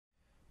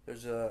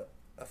There's a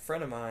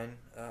friend of mine,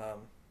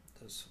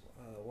 this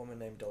a woman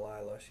named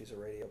Delilah. She's a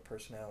radio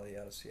personality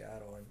out of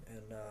Seattle,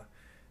 and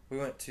we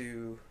went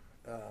to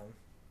um,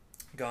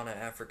 Ghana,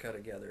 Africa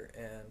together,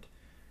 and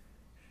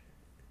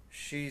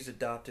she's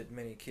adopted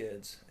many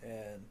kids,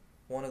 and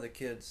one of the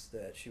kids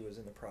that she was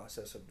in the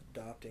process of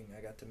adopting,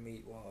 I got to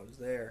meet while I was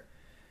there,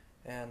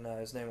 and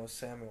his name was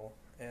Samuel,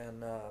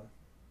 and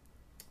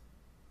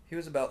he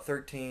was about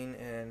 13,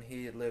 and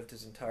he had lived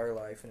his entire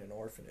life in an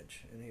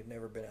orphanage, and he had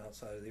never been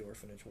outside of the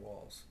orphanage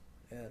walls.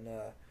 And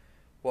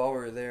while we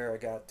were there, I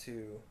got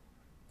to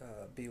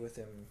be with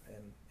him,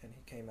 and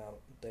he came out.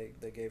 They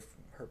gave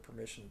her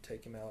permission to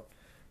take him out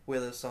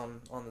with us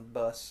on the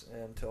bus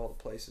and to all the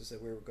places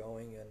that we were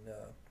going, and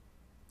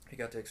he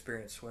got to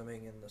experience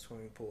swimming in the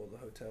swimming pool of the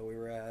hotel we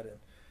were at, and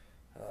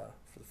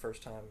for the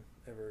first time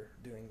ever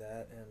doing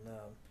that,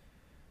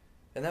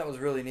 and that was a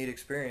really neat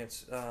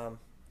experience.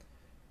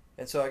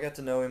 And so I got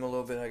to know him a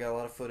little bit. I got a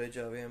lot of footage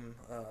of him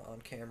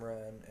on camera,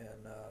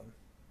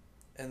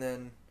 and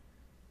then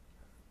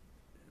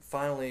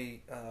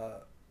finally,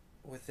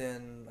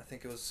 within I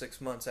think it was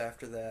 6 months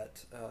after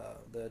that,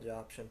 the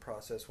adoption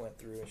process went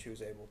through, and she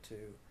was able to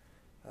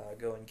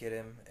go and get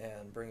him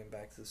and bring him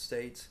back to the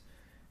states.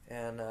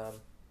 And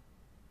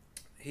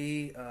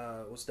he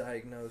was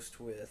diagnosed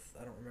with,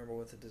 I don't remember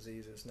what the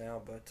disease is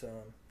now, but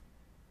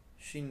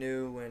she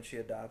knew when she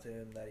adopted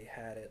him that he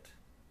had it.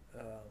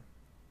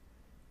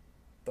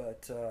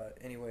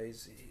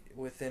 Anyways,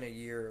 within a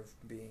year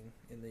of being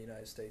in the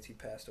United States, he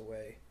passed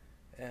away,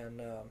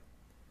 and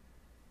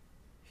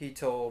he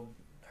told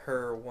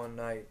her one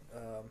night,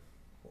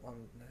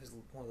 on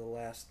one of the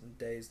last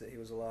days that he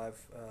was alive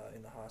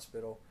in the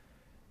hospital.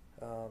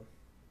 Um,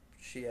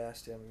 she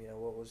asked him,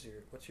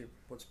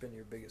 what's been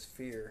your biggest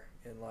fear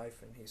in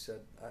life, and he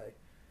said,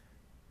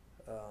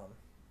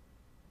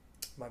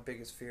 my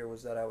biggest fear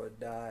was that I would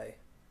die,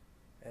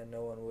 and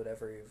no one would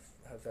ever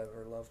have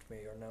ever loved me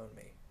or known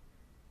me,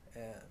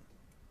 and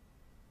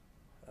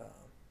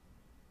um,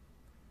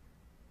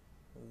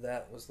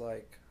 that was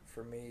like,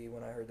 for me,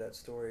 when I heard that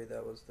story,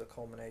 that was the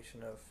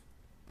culmination of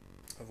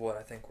what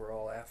I think we're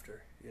all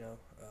after,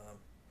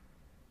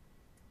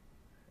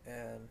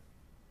 and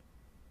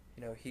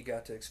he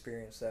got to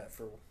experience that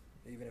for,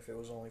 even if it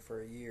was only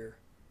for a year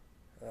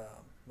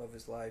of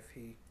his life.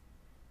 He,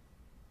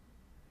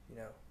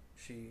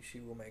 she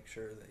will make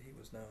sure that he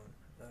was known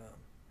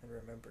and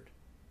remembered.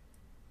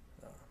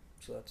 Uh,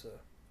 so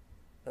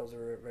that was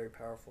a very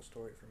powerful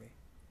story for me.